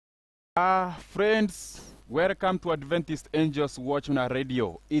Friends, welcome to Adventist Angels Watching our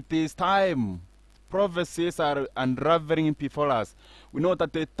Radio. It is time. Prophecies are unraveling before us. We know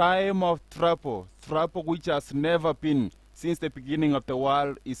that the time of trouble which has never been since the beginning of the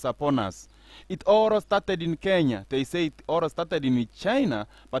world, is upon us. It all started in Kenya. They say it all started in China,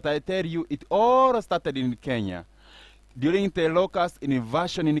 but I tell you, it all started in Kenya. During the locust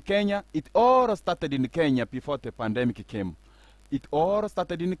invasion in Kenya, it all started in Kenya before the pandemic came. It all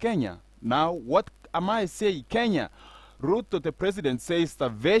started in Kenya. Now, what am I saying? Kenya. Ruto, the president, says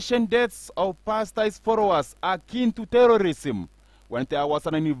starvation deaths of pastors' followers are akin to terrorism. When there was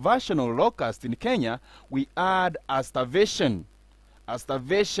an invasion of locust in Kenya, we had a starvation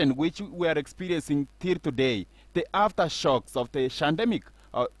which we are experiencing till today, the aftershocks of the pandemic,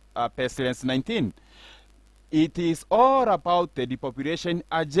 Pestilence-19. It is all about the depopulation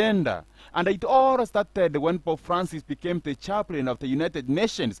agenda. And it all started when Pope Francis became the chaplain of the United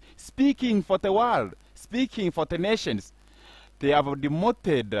Nations, speaking for the world, speaking for the nations. They have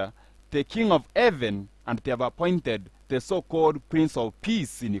demoted the King of Heaven, and they have appointed the so-called Prince of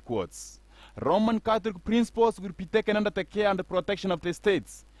Peace, in quotes. Roman Catholic principles will be taken under the care and the protection of the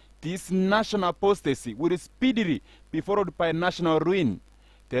states. This national apostasy will speedily be followed by national ruin.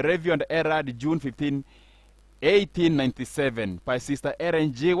 The review and error, June 15, 1897, by Sister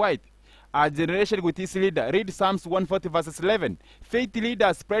Ellen G. White. A generation with its leader. Read Psalms 140 verses 11. Faith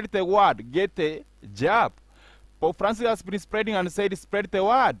leaders spread the word, get a job. Pope Francis has been spreading and said spread the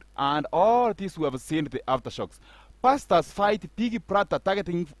word. And all this we have seen the aftershocks. Pastors fight pig prata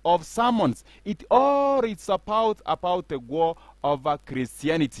targeting of sermons. It all is about the war over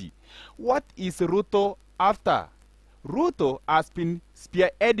Christianity. What is Ruto after? Ruto has been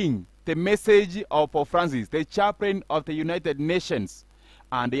spearheading the message of Pope Francis, the chaplain of the United Nations.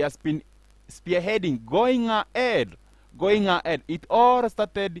 And he has been spearheading, going ahead. It all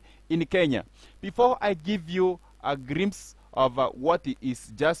started in Kenya. Before I give you a glimpse of what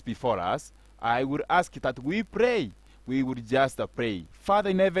is just before us, I would ask that we pray. We would just pray. Father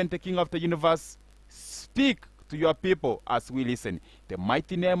in heaven, the King of the universe, speak to your people as we listen. The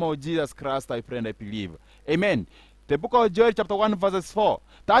mighty name of Jesus Christ, I pray and I believe. Amen. The book of Joel, chapter 1, verses 4.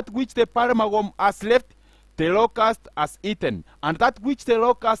 That which the palmerworm has left, the locust has eaten. And that which the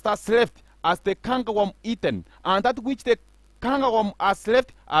locust has left, has the cankerworm eaten. And that which the cankerworm has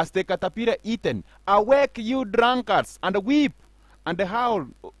left, has the caterpillar eaten. Awake, you drunkards, and weep, and howl,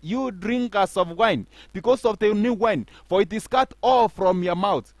 you drinkers of wine, because of the new wine. For it is cut off from your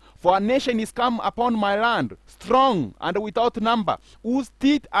mouth. For a nation is come upon my land, strong and without number, whose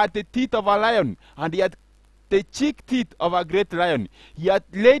teeth are the teeth of a lion, and yet the cheek teeth of a great lion. He hath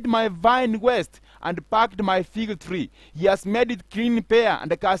laid my vine waste, and packed my fig tree. He has made it clean bare,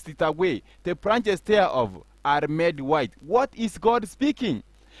 and cast it away. The branches thereof are made white. What is God speaking?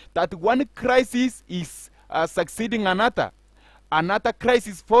 That one crisis is succeeding another. Another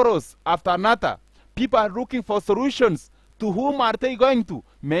crisis follows after another. People are looking for solutions. To whom are they going to?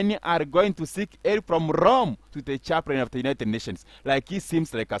 Many are going to seek help from Rome, to the chaplain of the United Nations. Like he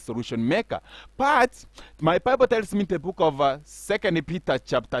seems like a solution maker. But my Bible tells me in the book of 2 Peter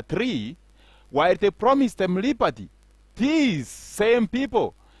chapter 3, while they promised them liberty, these same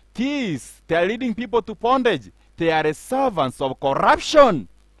people, they are leading people to bondage. They are servants of corruption.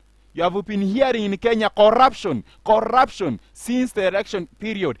 You have been hearing in Kenya corruption since the election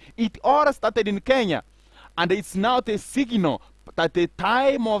period. It all started in Kenya. And it's now the signal that the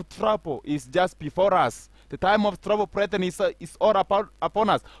time of trouble is just before us. The time of trouble, brethren, is all upon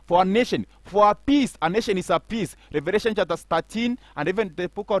us. For a nation, for a peace. A nation is a peace. Revelation chapter 13 and even the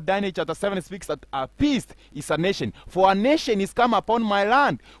book of Daniel chapter 7 speaks that a peace is a nation. For a nation is come upon my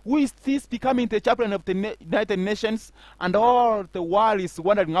land. Who is this becoming the chaplain of the United Nations? And all the world is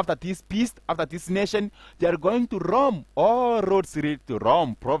wondering after this peace, after this nation. They are going to Rome. All roads lead to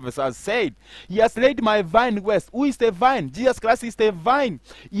Rome. Prophets have said, he has laid my vine waste. Who is the vine? Jesus Christ is the vine.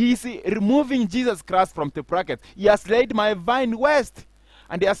 He is removing Jesus Christ from the bracket. He has laid my vine waste,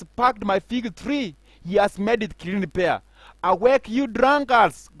 and he has packed my fig tree. He has made it clean bare. Awake, you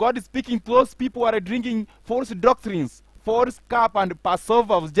drunkards. God is speaking to those people who are drinking false doctrines, false cup and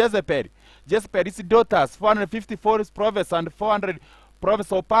Passover of Jezebel. Jezebel, his daughters, 450 false prophets and 400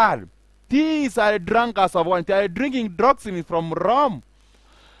 prophets of Baal. These are drunkards of wine. They are drinking doctrines from Rome.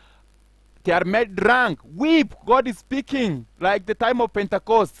 They are made drunk. Weep. God is speaking like the time of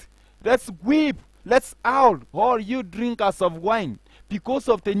Pentecost. Let's weep. Let's howl, all you drinkers of wine, because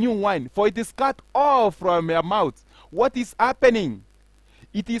of the new wine, for it is cut off from your mouth. What is happening?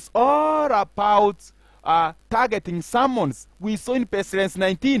 It is all about targeting sermons. We saw in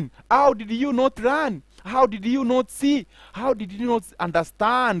Pestilence-19. How did you not run? How did you not see? How did you not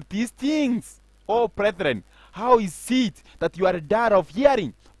understand these things? Oh, brethren, how is it that you are tired of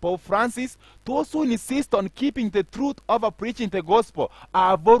hearing? Pope Francis, those who insist on keeping the truth over preaching the gospel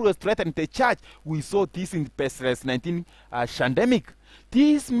have always threatened the church. We saw this in the Pestilence-19 pandemic.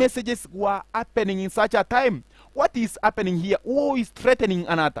 These messages were happening in such a time. What is happening here? Who is threatening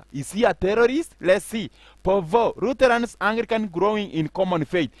another? Is he a terrorist? Let's see. Povo, Lutherans, Anglican growing in common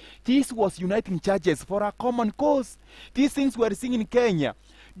faith. This was uniting churches for a common cause. These things were seen in Kenya.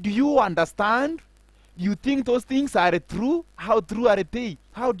 Do you understand? You think those things are true? How true are they?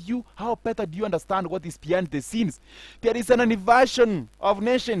 How better do you understand what is behind the scenes? There is an invasion of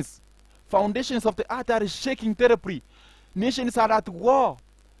nations. Foundations of the earth are shaking terribly. Nations are at war.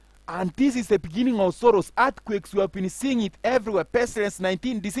 And this is the beginning of sorrows. Earthquakes, we have been seeing it everywhere.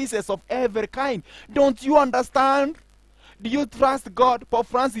 Pestilence-19, diseases of every kind. Don't you understand? Do you trust God? Pope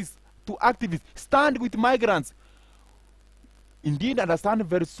Francis to activists. Stand with migrants. Indeed, understand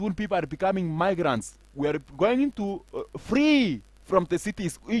very soon people are becoming migrants. We are going to free from the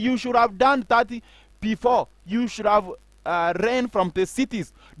cities. You should have done that before. You should have ran from the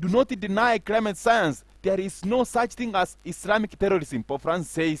cities. Do not deny climate science. There is no such thing as Islamic terrorism. Pope Francis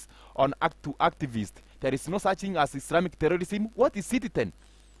says on Act to Activist. There is no such thing as Islamic terrorism. What is it then?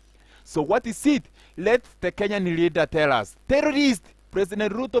 So what is it? Let the Kenyan leader tell us. Terrorist,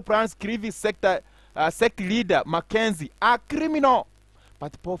 President Ruto Pran's Krivi sect leader Mackenzie are criminal.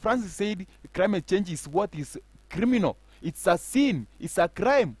 But Pope Francis said climate change is what is criminal. It's a sin. It's a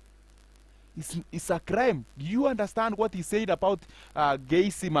crime. It's a crime. Do you understand what he said about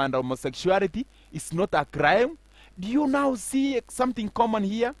gayism and homosexuality? It's not a crime. Do you now see something common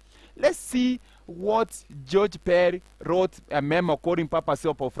here? Let's see what George Perry wrote a memo calling Papa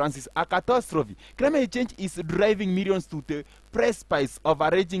Pope Francis a catastrophe. Climate change is driving millions to the precipice of a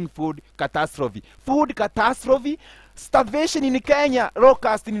raging food catastrophe. Food catastrophe? Starvation in Kenya,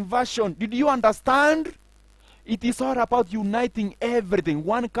 low-caste invasion. Did you understand? It is all about uniting everything.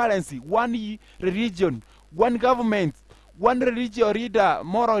 One currency, one religion, one government, one religious leader,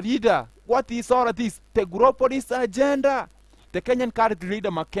 moral leader. What is all of this? The globalist agenda. The Kenyan current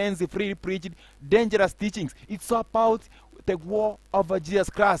leader Mackenzie freely preached dangerous teachings. It's about the war over Jesus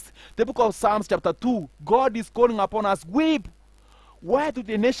Christ. The book of Psalms chapter 2, God is calling upon us, weep. Why do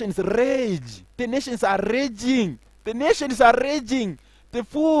the nations rage? The nations are raging. The nations are raging. The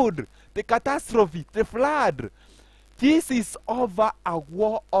food, the catastrophe, the flood. This is over a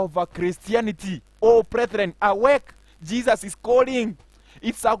war over Christianity. Oh, brethren, awake. Jesus is calling.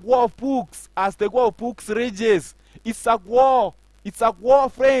 It's a war of books as the war of books rages. It's a war. It's a war,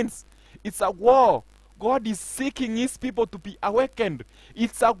 friends. It's a war. God is seeking his people to be awakened.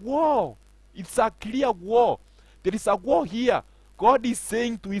 It's a war. It's a clear war. There is a war here. God is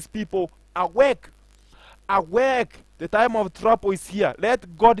saying to his people, awake. Awake. The time of trouble is here.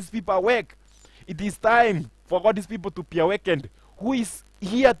 Let God's people awake. It is time for God's people to be awakened. Who is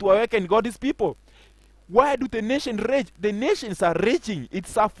here to awaken God's people? Why do the nations rage? The nations are raging.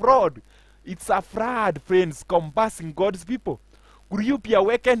 It's a fraud. It's a fraud, friends, compassing God's people. Could you be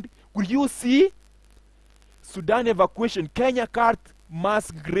awakened? Could you see? Sudan evacuation, Kenya cart mass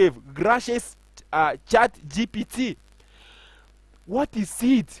grave, crashes chat GPT. What is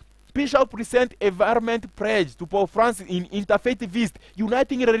it? Bishop present environment pledge to Pope Francis in interfaith feast,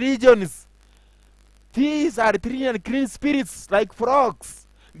 uniting religions. These are three and clean spirits like frogs,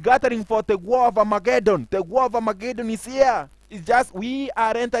 gathering for the war of Armageddon. The war of Armageddon is here. It's just we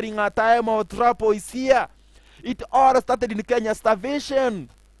are entering a time of trouble is here. It all started in Kenya, starvation.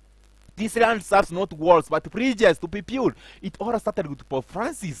 This land serves not wars but bridges to be built. It all started with Pope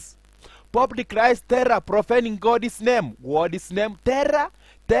Francis. Pope declares terror, profaning God's name. What is name? Terror?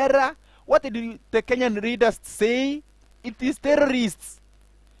 Terror? What did the Kenyan readers say? It is terrorists.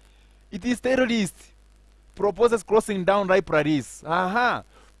 It is terrorists. Proposes closing down libraries.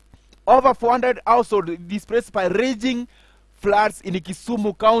 Over 400 households displaced by raging floods in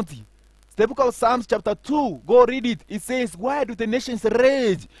Kisumu County. The book of Psalms chapter 2, go read it. It says, why do the nations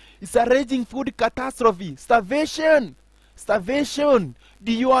rage? It's a raging food catastrophe. Starvation. Starvation.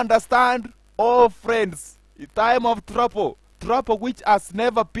 Do you understand? Oh, friends, a time of trouble. Trouble which has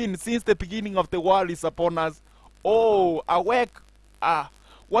never been since the beginning of the world is upon us. Oh, awake.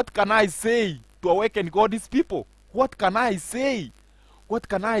 What can I say to awaken God's people? What can I say? What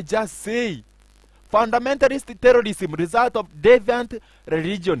can I just say? Fundamentalist terrorism, result of deviant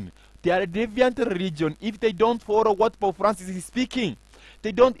religion. They are a deviant religion if they don't follow what Pope Francis is speaking.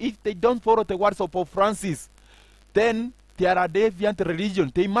 If they don't follow the words of Pope Francis, then they are a deviant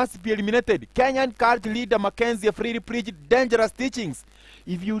religion. They must be eliminated. Kenyan cult leader Mackenzie freely preached dangerous teachings.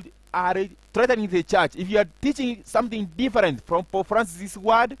 If you are threatening the church. If you are teaching something different from Pope Francis'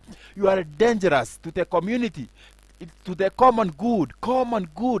 word, you are dangerous to the community, to the common good,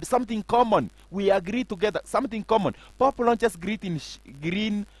 something common. We agree together, something common. Pope launches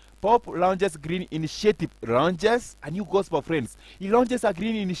Pope launches green initiative, launches a new gospel, friends. He launches a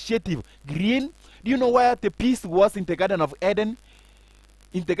green initiative. Green, do you know where the peace was in the Garden of Eden?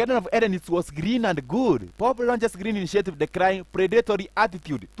 In the Garden of Eden, it was green and good. Pope launches green initiative, decrying predatory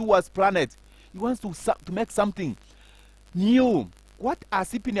attitude towards planet. He wants to make something new. What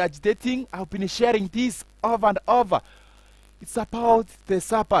has he been agitating? I've been sharing this over and over. It's about the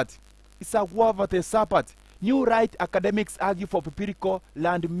Sabbath. It's a war over the Sabbath. New right academics argue for empirical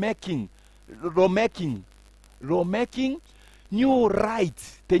land making, lawmaking, new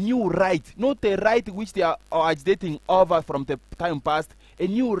right, the new right, not the right which they are agitating over from the time past, a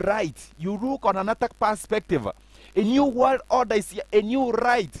new right. You look on another perspective. A new world order is here, a new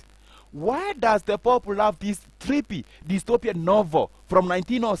right. Why does the Pope love this trippy dystopian novel from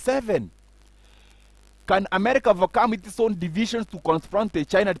 1907? Can America overcome its own divisions to confront the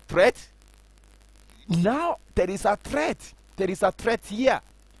China threat? Now there is a threat. There is a threat here.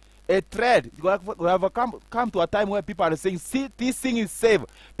 A threat. We have come to a time where people are saying, see, this thing is safe.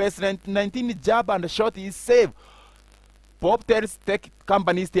 Pestilence-19 jab and shot is safe. Pope tells tech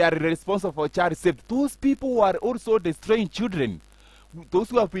companies they are responsible for child safety. Those people who are also destroying children. Those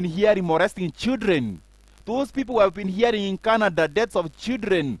who have been hearing molesting children. Those people who have been hearing in Canada deaths of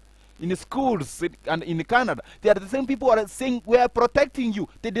children in schools and in Canada. They are the same people who are saying, we are protecting you.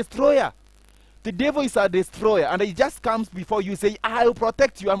 The destroyer. The devil is a destroyer, and he just comes before you, say, I will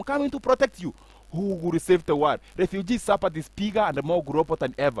protect you, I'm coming to protect you. Who will save the world? Refugee Sabbath is bigger and more global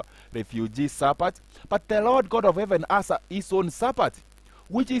than ever. Refugee Sabbath. But the Lord God of heaven has his own Sabbath,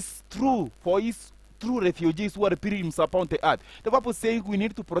 which is true for his true refugees who are pilgrims upon the earth. The Bible says we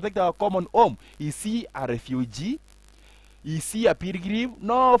need to protect our common home. Is he a refugee? Is he a pilgrim?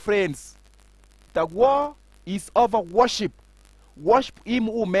 No, friends. The war is over worship. Worship him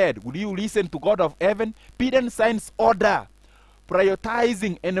who made. Will you listen to God of heaven? Biden signs order.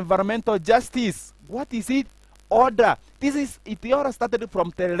 Prioritizing environmental justice. What is it? Order. It all started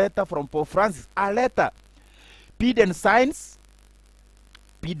from the letter from Pope Francis. A letter. Biden signs.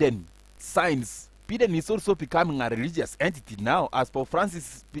 Biden is also becoming a religious entity now, as Pope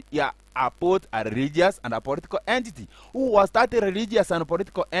Francis are both a religious and a political entity. Who was that religious and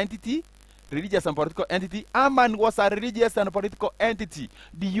political entity? Amman was a religious and political entity.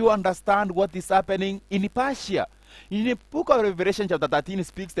 Do you understand what is happening in Persia? In the book of Revelation chapter 13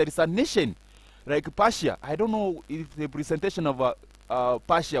 speaks there is a nation like Persia. I don't know if the presentation of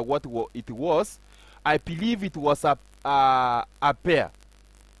Persia, what it was. I believe it was a pair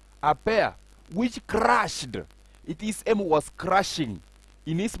which crashed. Osiemo was crashing.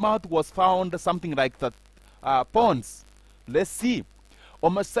 In his mouth was found something like that pawns. Let's see.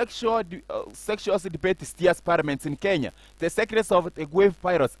 Sexual debate stirs parliaments in Kenya. The secrets of a wave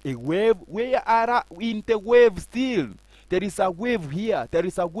virus. A wave? Where are we in the wave still? There is a wave here. There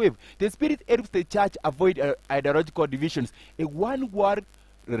is a wave. The Spirit helps the church avoid ideological divisions. A one-world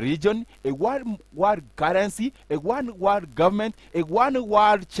religion, a one-world currency, a one-world government, a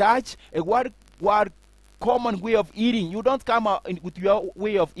one-world church, a one-world common way of eating. You don't come up with your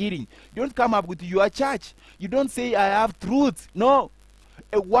way of eating. You don't come up with your church. You don't say, I have truth. No.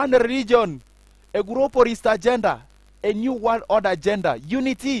 A one religion, a globalist agenda, a new world order agenda,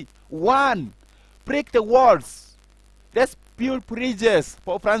 unity, one, break the walls. Let's build bridges,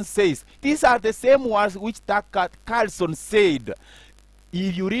 Pope Francis says. These are the same words which Tucker Carlson said.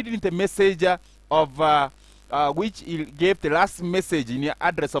 If you read in the message of which he gave the last message in your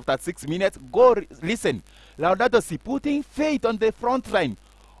address of that 6 minutes, go listen. Laudato Si, putting faith on the front line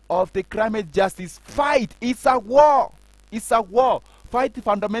of the climate justice fight. It's a war. It's a war. Fight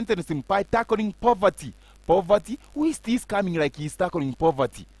fundamentalism by tackling poverty. Poverty? Who is this coming like he's tackling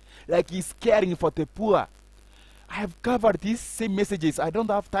poverty? Like he's caring for the poor. I have covered these same messages. I don't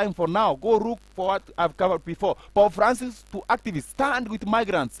have time for now. Go look for what I've covered before. Pope Francis to activists. Stand with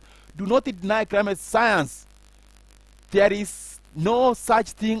migrants. Do not deny climate science. There is no such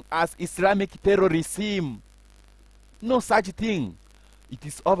thing as Islamic terrorism. No such thing. It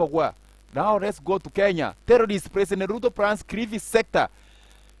is over. Now let's go to Kenya. Terrorist President Ruto plans Kilifi sector.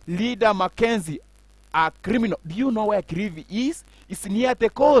 Leader Mackenzie, a criminal. Do you know where Kilifi is? It's near the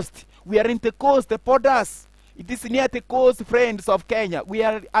coast. We are in the coast, the borders. It is near the coast, friends of Kenya. We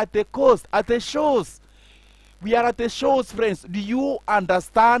are at the coast, at the shores. We are at the shores, friends. Do you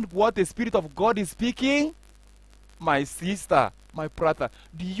understand what the Spirit of God is speaking? My sister, my brother,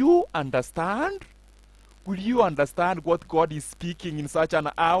 do you understand Will you understand what God is speaking in such an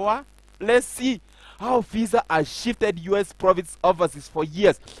hour? Let's see how visa has shifted U.S. province offices for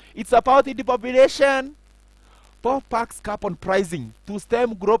years. It's about the population. Pope packs cap on pricing to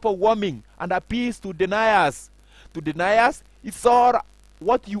stem global warming and appeals to deniers. To deniers, it's all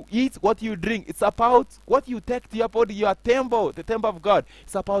what you eat, what you drink. It's about what you take to your body, your temple, the temple of God.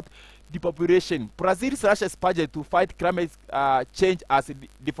 It's about the population. Brazil slashes budget to fight climate change as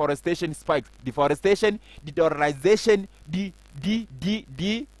deforestation spikes. Deforestation, dedollarization,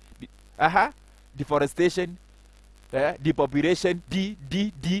 deforestation, depopulation, Do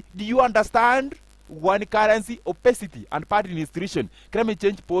you understand? One currency, opacity, and part nutrition. Climate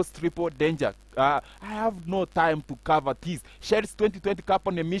change poses triple danger. I have no time to cover this. Shell's 2020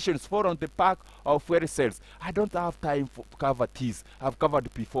 carbon emissions fall on the pack of fuel cells. I don't have time to cover this. I've covered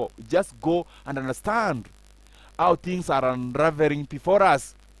it before. Just go and understand how things are unraveling before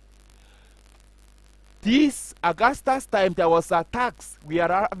us. This Augustus time, there was a tax. We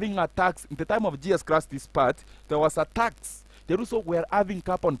are having a tax. In the time of Jesus Christ, this part, there was a tax. There also we are having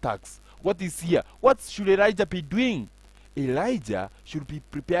carbon tax. What is here? What should Elijah be doing? Elijah should be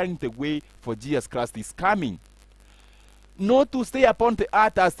preparing the way for Jesus Christ is coming. Not to stay upon the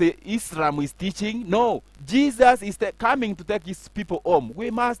earth as the Islam is teaching. No, Jesus is coming to take his people home. We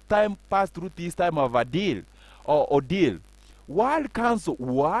must pass through this time of ordeal. World Council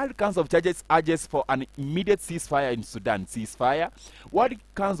of Churches urges for an immediate ceasefire in Sudan. Ceasefire. World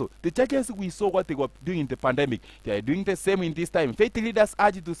Council, the churches, we saw what they were doing in the pandemic. They are doing the same in this time. Faith leaders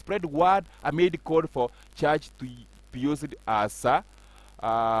urge to spread word amid call for church to be used as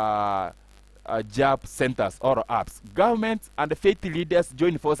job centers or apps. Government and faith leaders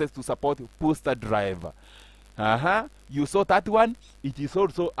join forces to support poster driver. You saw that one. It is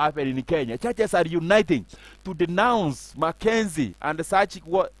also happening in Kenya. Churches are uniting to denounce Mackenzie and such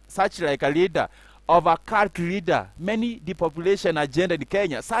like a leader of a cult leader. Many depopulation agenda in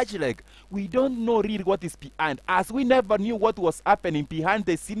Kenya. Such like we don't know really what is behind. As we never knew what was happening behind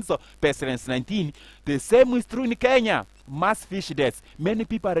the scenes of Pestilence-19. The same is true in Kenya. Mass fish deaths. Many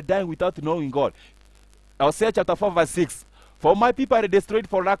people are dying without knowing God. Osiemo chapter 4 verse 6. For my people are destroyed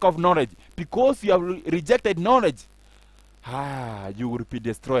for lack of knowledge. Because you have rejected knowledge, you will be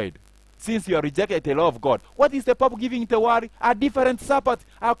destroyed. Since you have rejected the law of God. What is the Pope giving the world? A different Sabbath,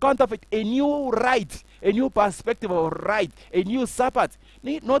 a counterfeit, a new right, a new perspective of right, a new Sabbath.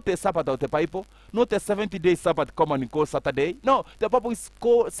 Not the Sabbath of the Bible, not the 70-day Sabbath commonly called Saturday. No, the Pope is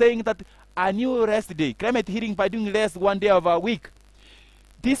saying that a new rest day, climate healing by doing less one day of a week.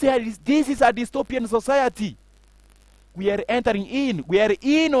 This is a dystopian society. We are entering in. We are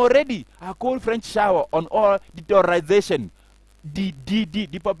in already. A cold French shower on all deteriorization,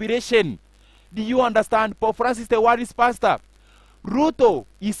 depopulation. Do you understand? Pope Francis, the world's pastor. Ruto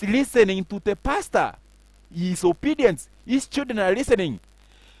is listening to the pastor. He is obedient. His children are listening.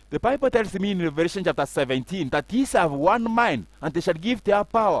 The Bible tells me in Revelation chapter 17 that these have one mind, and they shall give their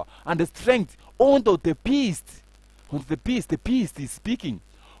power and the strength unto the beast. Unto the beast. The beast is speaking.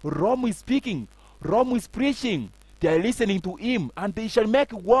 Rome is speaking. Rome is preaching. They are listening to him, and they shall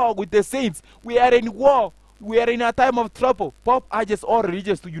make war with the saints. We are in war. We are in a time of trouble. Pope urges all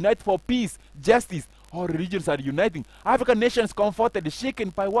religions to unite for peace, justice. All religions are uniting. African nations comforted,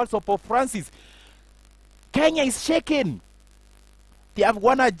 shaken by words of Pope Francis. Kenya is shaken. They have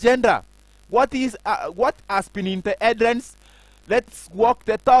one agenda. What has been in the headlines? Let's walk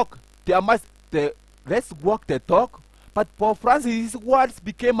the talk. Let's walk the talk. But Pope Francis' words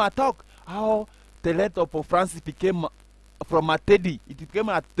became a talk. How the letter of Pope Francis became from a teddy. It became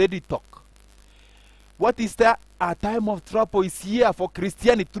a teddy talk. What is there? A time of trouble is here for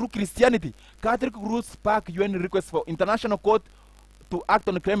Christianity, through Christianity. Catholic roots spark UN request for international court to act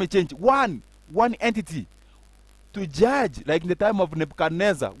on climate change. One entity to judge, like in the time of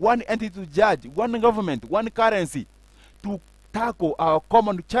Nebuchadnezzar. One entity to judge, one government, one currency to tackle our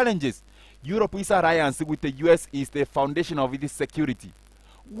common challenges. Europe's alliance with the US is the foundation of its security.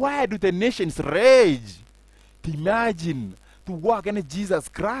 Why do the nations rage? To imagine to war against Jesus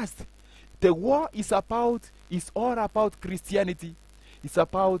Christ. The war is all about Christianity. It's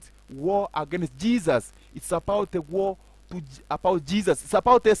about war against Jesus. It's about the war about Jesus. It's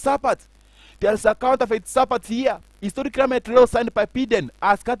about the Sabbath. There's a counterfeit Sabbath here. Historic climate law signed by Biden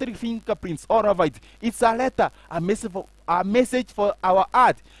as Catholic fingerprints all over it. It's a letter, a message for our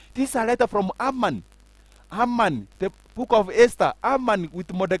art. This is a letter from Amman. Amman, the book of Esther. Amman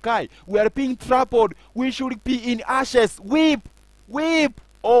with Mordecai. We are being trampled. We should be in ashes. Weep, weep.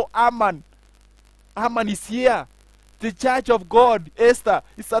 Oh, Amman. Amman is here. The church of God, Esther.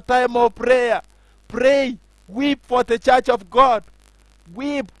 It's a time of prayer. Pray. Weep for the church of God.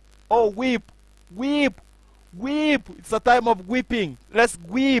 Weep. Oh, weep. Weep. Weep. It's a time of weeping. Let's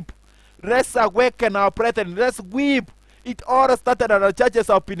weep. Let's awaken our brethren. Let's weep. It all started at our churches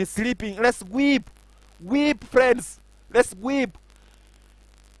have been sleeping. Let's weep. Weep, friends. Let's weep.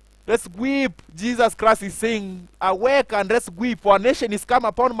 Let's weep. Jesus Christ is saying, awake and let's weep. For a nation is come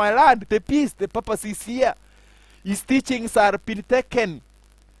upon my land. The peace, the purpose is here. His teachings are been taken.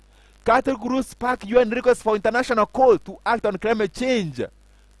 Catholic groups spark UN request for international call to act on climate change.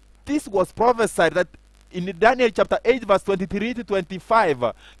 This was prophesied that in Daniel chapter 8 verse 23 to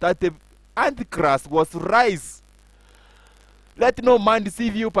 25 that the Antichrist was rise. Let no man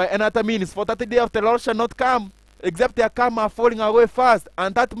deceive you by another means, for that the day of the Lord shall not come, except there come a falling away fast,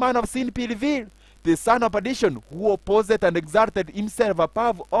 and that man of sin be revealed, the son of perdition, who opposed and exalted himself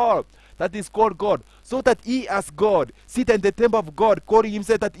above all that is called God, so that he as God sit in the temple of God, calling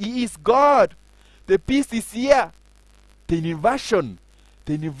himself that he is God. The peace is here. The inversion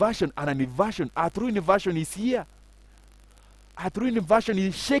and an inversion, a true inversion is here. A true inversion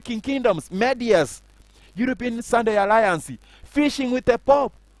is shaking kingdoms, medias, European Sunday Alliance, fishing with the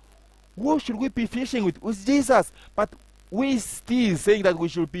Pope. Who should we be fishing with? With Jesus. But we still saying that we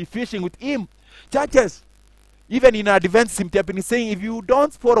should be fishing with him. Churches, even in our defense, they have been saying, if you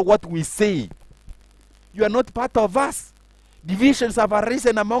don't follow what we say, you are not part of us. Divisions have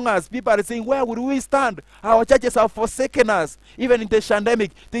arisen among us. People are saying, where will we stand? Our churches have forsaken us. Even in the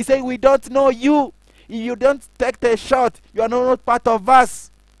pandemic, they say, we don't know you. If you don't take the shot, you are not part of us.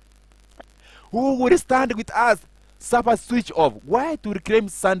 Who will stand with us? Sabbath switch off. Why to reclaim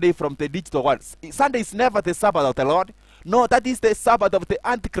Sunday from the digital world? Sunday is never the Sabbath of the Lord. No, that is the Sabbath of the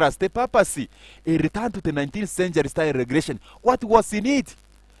Antichrist, the papacy. A return to the 19th century style regression. What was in it?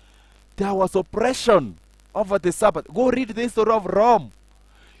 There was oppression over the Sabbath. Go read the history of Rome.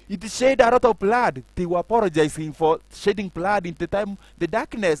 It shed a lot of blood. They were apologizing for shedding blood in the time, the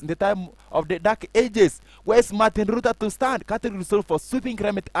darkness, in the time of the dark ages. Where's Martin Luther to stand? Catholic resolve for sweeping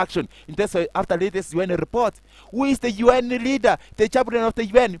climate action. In this after latest UN report. Who is the UN leader? The chaplain of the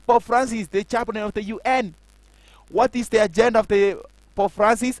UN. Pope Francis, the chaplain of the UN. What is the agenda of the Pope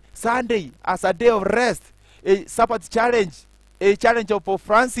Francis? Sunday as a day of rest. A Sabbath challenge. A challenge of Pope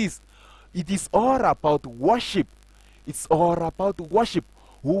Francis. It is all about worship. It's all about worship.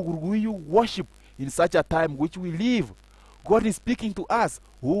 Who will you worship in such a time which we live? God is speaking to us.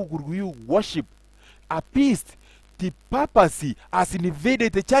 Who will you worship? Appeased. The papacy has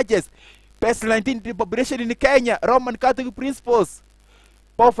invaded the churches. Pestilence-19 depopulation in Kenya. Roman Catholic principles.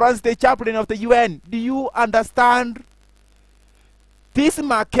 Pope Francis, the chaplain of the UN. Do you understand? This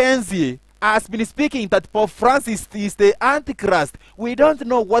Mackenzie has been speaking that Pope Francis is the Antichrist. We don't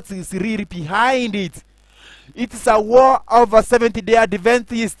know what is really behind it. It is a war over 70-day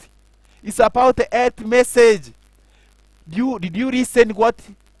Adventist. It's about the earth message. Did you listen what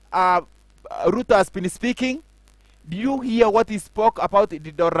Ruth has been speaking? Did you hear what he spoke about the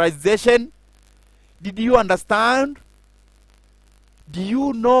dollarization? Did you understand? Do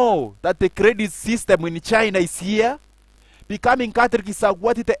you know that the credit system in China is here? Becoming Catholic is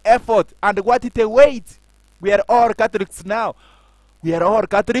worth the effort and worth the weight. We are all Catholics now. We are all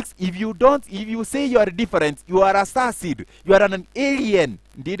Catholics. If you say you are different, you are assassin. You are an alien.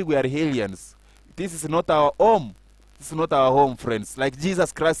 Indeed, we are aliens. This is not our home. This is not our home, friends. Like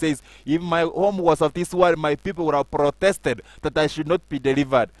Jesus Christ says, if my home was of this world, my people would have protested that I should not be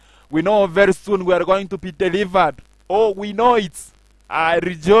delivered. We know very soon we are going to be delivered. Oh, we know it. I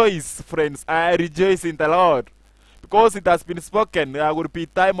rejoice, friends. I rejoice in the Lord. Because it has been spoken, there will be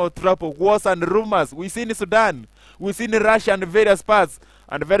time of trouble, wars and rumors. We see in Sudan. We see in Russia and various parts,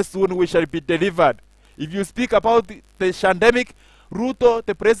 and very soon we shall be delivered. If you speak about the pandemic, Ruto,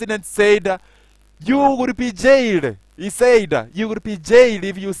 the president, said, you will be jailed. He said, you will be jailed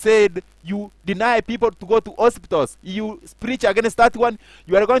if you said you deny people to go to hospitals. You preach against that one,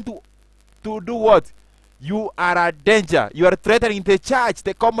 you are going to do what? You are a danger. You are threatening the church,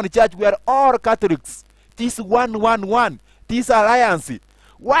 the common church. We are all Catholics. This 111, this alliance.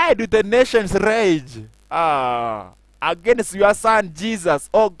 Why do the nations rage? Against your son Jesus,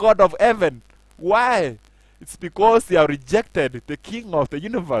 oh God of heaven. Why? It's because they have rejected the King of the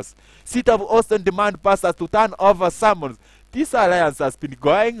universe. Seat of Austin demand pastors to turn over sermons. This alliance has been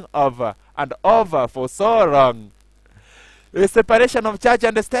going over and over for so long. A separation of church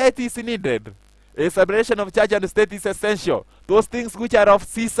and state is needed. A separation of church and state is essential. Those things which are of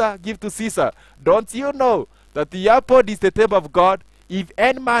Caesar, give to Caesar. Don't you know that the airport is the temple of God? If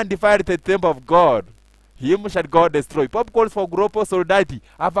any man defile the temple of God, him shall God destroy. Pope calls for global solidarity.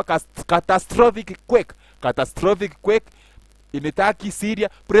 Have a catastrophic quake. Catastrophic quake in Turkey, Syria.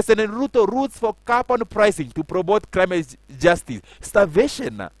 President Ruto roots for carbon pricing to promote climate justice.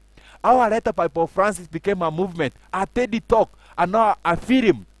 Starvation Our letter by Pope Francis became a movement, a TED talk, and now a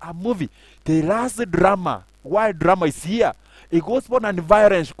film, a movie. The last drama, why drama is here? A gospel and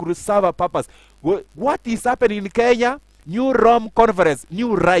violence could serve a purpose. What is happening in Kenya? New Rome Conference,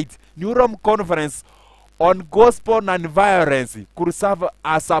 New Rome Conference on gospel and violence could serve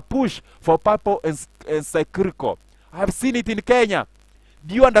as a push for people encyclical. I've seen it in Kenya.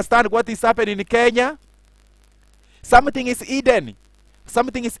 Do you understand what is happening in Kenya? Something is hidden.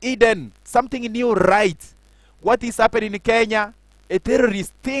 Something is hidden. Something new right. What is happening in Kenya? A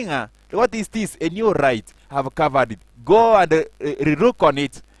terrorist thing. What is this? A new right. I have covered it. Go and look on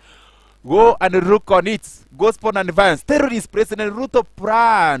it. Go and look on it. Gospel and violence. Terrorist President Ruto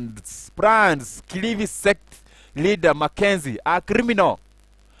brands Kilifi sect leader Mackenzie, a criminal.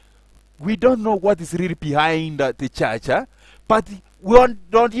 We don't know what is really behind the church, but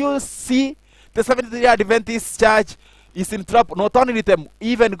don't you see the Seventh-day Adventist church is in trouble? Not only them,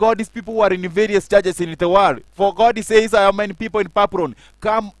 even God's people who are in various churches in the world. For God says, I have many people in Papron.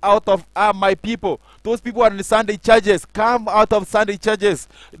 Come out of my people. Those people are in Sunday churches. Come out of Sunday churches.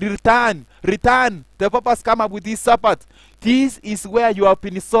 Return. The papas come up with this Sabbath. This is where you have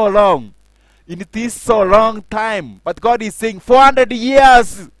been so long. In this so long time. But God is saying 400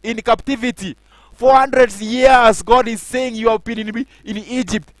 years in captivity. 400 years God is saying you have been in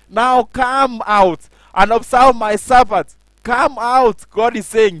Egypt. Now come out and observe my Sabbath. Come out. God is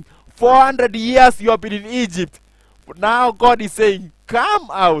saying 400 years you have been in Egypt. But now God is saying come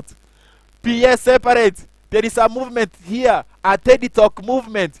out. Be separate. There is a movement here. A TED Talk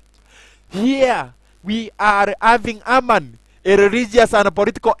movement. Here we are having Aman, a religious and a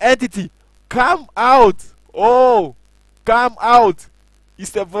political entity. Come out. Oh, come out.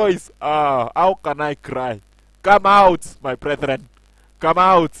 It's the voice. How can I cry? Come out, my brethren. Come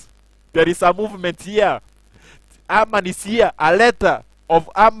out. There is a movement here. Aman is here. A letter of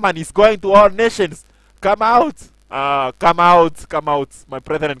Aman is going to all nations. Come out. Come out. Come out, my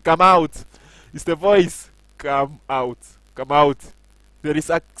brethren. Come out. It's the voice. Come out. Come out. There is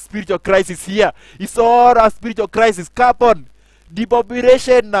a spiritual crisis here. It's all a spiritual crisis. Come on.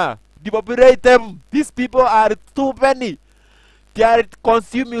 Depopulation. Depopulate them. These people are too many. They are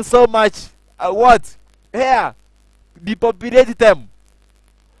consuming so much. What? Here. Depopulate them.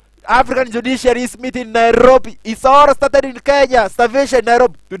 African judiciary is meeting in Nairobi. It's all started in Kenya. Starvation in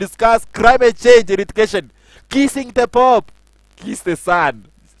Nairobi to discuss climate change and education. Kissing the Pope. Kiss the Son.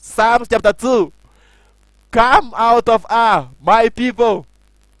 Psalms chapter 2. Come out of my people.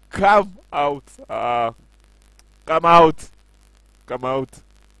 Come out. Come out. Come out.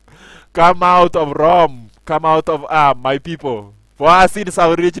 Come out of Rome. Come out of my people. For our sins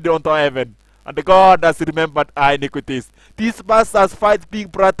have reached unto heaven, and God has remembered our iniquities. These pastors fight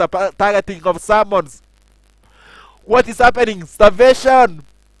big brother targeting of sermons. What is happening? Starvation.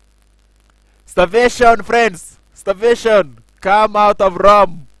 Starvation, friends. Starvation. Come out of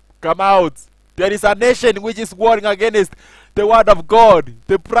Rome. Come out. There is a nation which is warring against the word of God.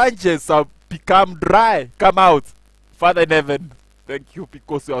 The branches have become dry. Come out. Father in heaven, thank you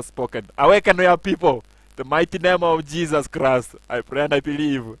because you have spoken. Awaken your people. The mighty name of Jesus Christ. I pray and I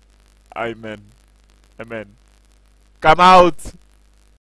believe. Amen. Amen. Come out.